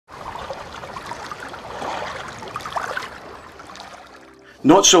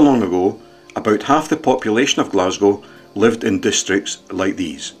Not so long ago, about half the population of Glasgow lived in districts like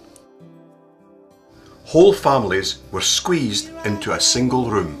these. Whole families were squeezed into a single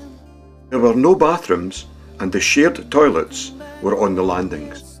room. There were no bathrooms and the shared toilets were on the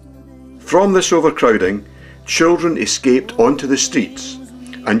landings. From this overcrowding, children escaped onto the streets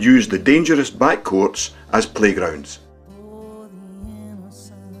and used the dangerous back courts as playgrounds.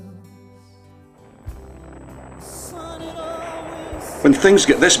 When things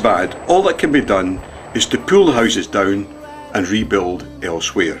get this bad, all that can be done is to pull the houses down and rebuild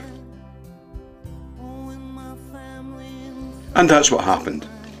elsewhere. And that's what happened.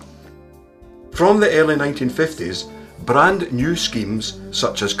 From the early 1950s, brand new schemes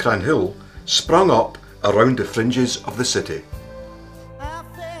such as Cranhill sprung up around the fringes of the city.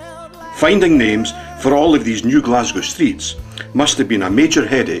 Finding names for all of these new Glasgow streets must have been a major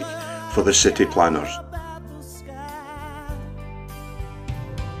headache for the city planners.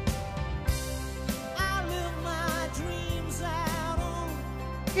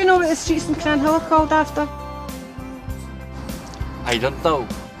 Do you know what the streets in Cranhill are called after? I don't know.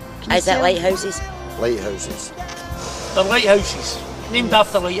 Is it lighthouses? Lighthouses. The lighthouses, named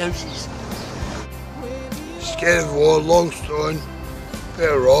after lighthouses. Cranhill, Longstone,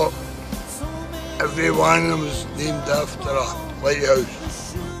 Fair Rock. Every one of them was named after a lighthouse.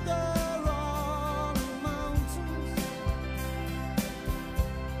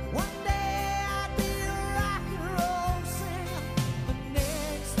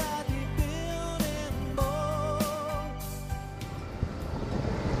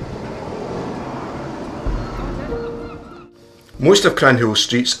 Most of Cranhill's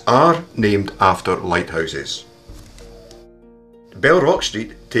streets are named after lighthouses. Bellrock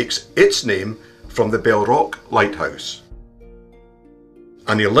Street takes its name from the Bellrock Lighthouse,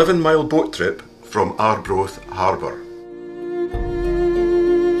 an 11-mile boat trip from Arbroath Harbour.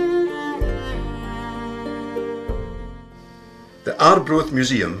 The Arbroath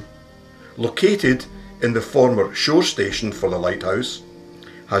Museum, located in the former shore station for the lighthouse,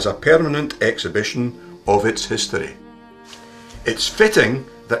 has a permanent exhibition of its history. It's fitting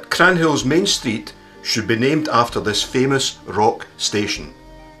that Cranhill's main street should be named after this famous rock station,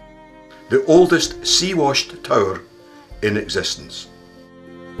 the oldest sea-washed tower in existence.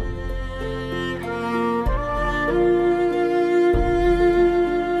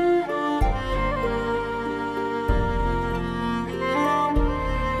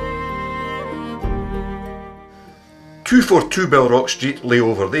 "242 Bellrock Street lay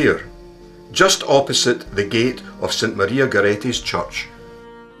over there, just opposite the gate of St Maria Goretti's church.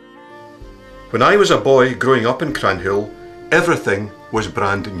 When I was a boy growing up in Cranhill, everything was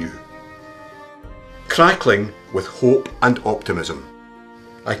brand new, crackling with hope and optimism.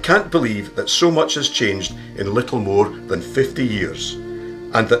 I can't believe that so much has changed in little more than 50 years,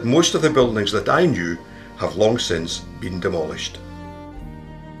 and that most of the buildings that I knew have long since been demolished.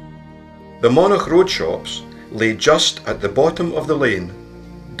 The Monarch Road shops lay just at the bottom of the lane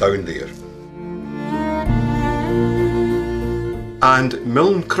down there. And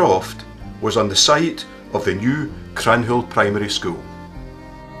Milne Croft was on the site of the new Cranhill Primary School.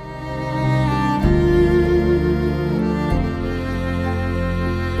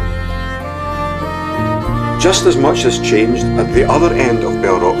 Just as much has changed at the other end of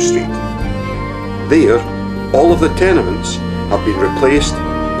Bellrock Street. There, all of the tenements have been replaced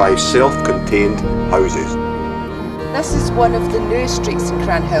by self-contained houses. This is one of the new streets in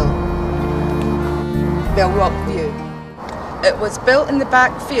Cranhill, Bellrock View. It was built in the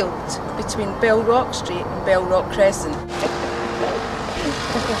back field between Bellrock Street and Bellrock Crescent.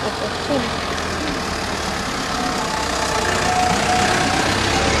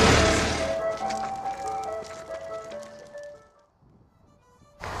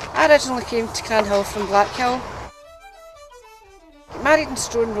 I originally came to Cranhill from Blackhill. Married in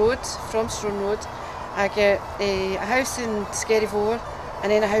Strone Road, from Strone Road. I get a house in Skerryvore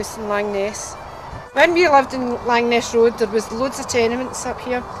and then a house in Langness. When we lived in Langness Road, there was loads of tenements up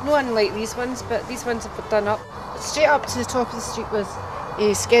here. No unlike these ones, but these ones have been done up. Straight up to the top of the street was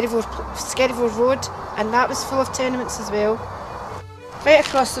a Skerryvore Road, and that was full of tenements as well. Right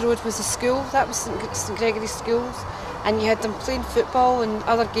across the road was a school, that was St Gregory's Schools, and you had them playing football and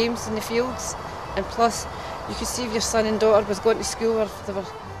other games in the fields, and plus you could see if your son and daughter was going to school or if they were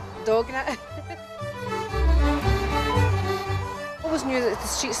dogging it. I always knew that the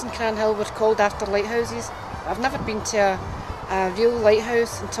streets in Cranhill were called after lighthouses. I've never been to a real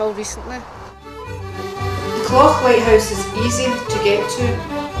lighthouse until recently. The Clough Lighthouse is easy to get to,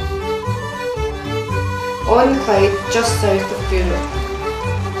 on the Clyde, just south of Gourock.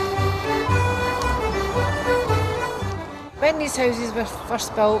 When these houses were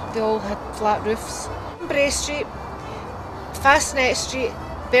first built, they all had flat roofs. Bray Street, Fastnet Street,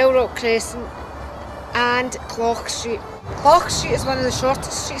 Bellrock Crescent and Clock Street. Clock Street is one of the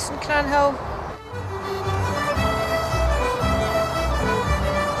shortest streets in Cranhill.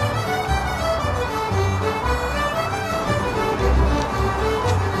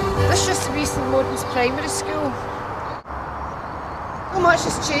 This used to be St Mordens Primary School. How much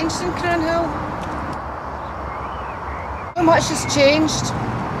has changed in Cranhill? How much has changed?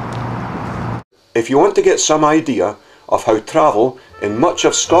 If you want to get some idea of how travel in much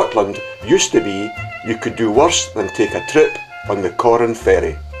of Scotland used to be, you could do worse than take a trip on the Corran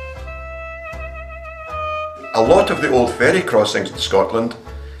ferry. A lot of the old ferry crossings in Scotland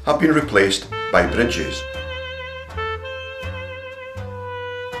have been replaced by bridges.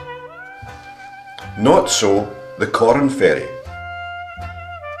 Not so the Corran ferry.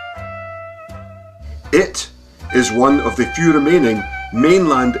 It is one of the few remaining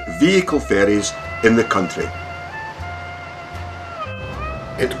mainland vehicle ferries in the country.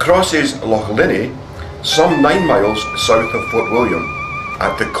 It crosses Loch Linnhe some 9 miles south of Fort William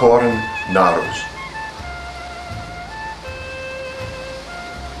at the Corran Narrows.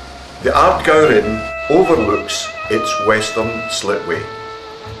 The Ardgour Inn overlooks its western slipway.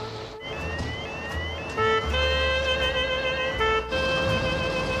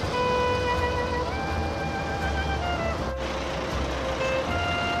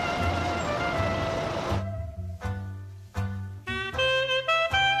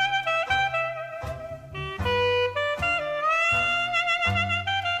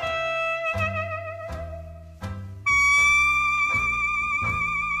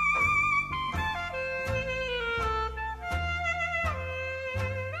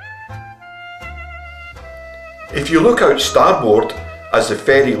 If you look out starboard as the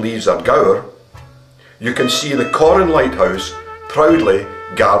ferry leaves Ardgour, you can see the Corran lighthouse proudly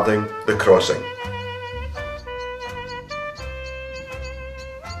guarding the crossing.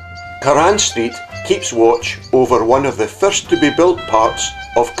 Carran Street keeps watch over one of the first to be built parts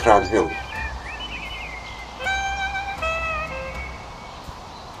of Cranhill.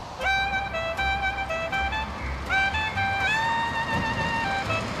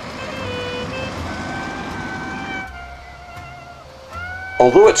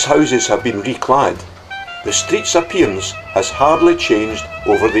 Although its houses have been reclad, the street's appearance has hardly changed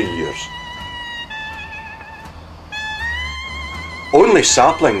over the years. Only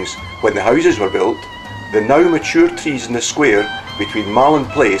saplings when the houses were built, the now mature trees in the square between Malin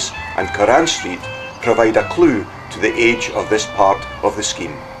Place and Carran Street provide a clue to the age of this part of the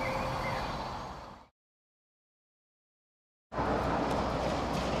scheme.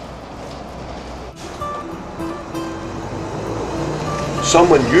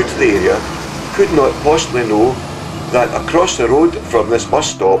 Someone new to the area could not possibly know that across the road from this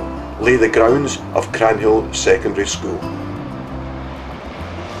bus stop lay the grounds of Cranhill Secondary School.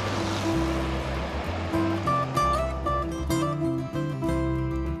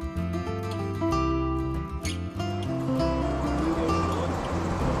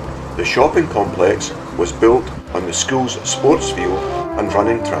 The shopping complex was built on the school's sports field and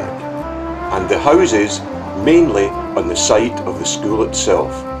running track, and the houses mainly on the site of the school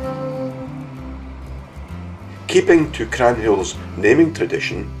itself. Keeping to Cranhill's naming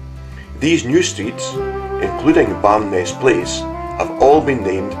tradition, these new streets, including Barnness Place, have all been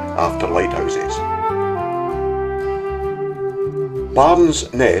named after lighthouses.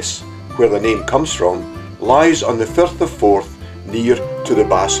 Barnes Ness, where the name comes from, lies on the Firth of Forth near to the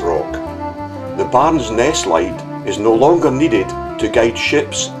Bass Rock. The Barnes Ness light is no longer needed to guide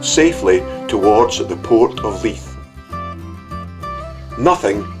ships safely towards the port of Leith.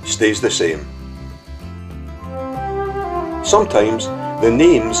 Nothing stays the same. Sometimes the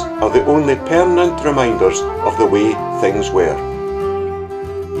names are the only permanent reminders of the way things were.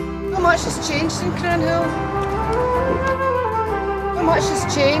 How much has changed in Cranhill? How much has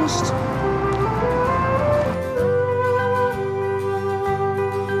changed?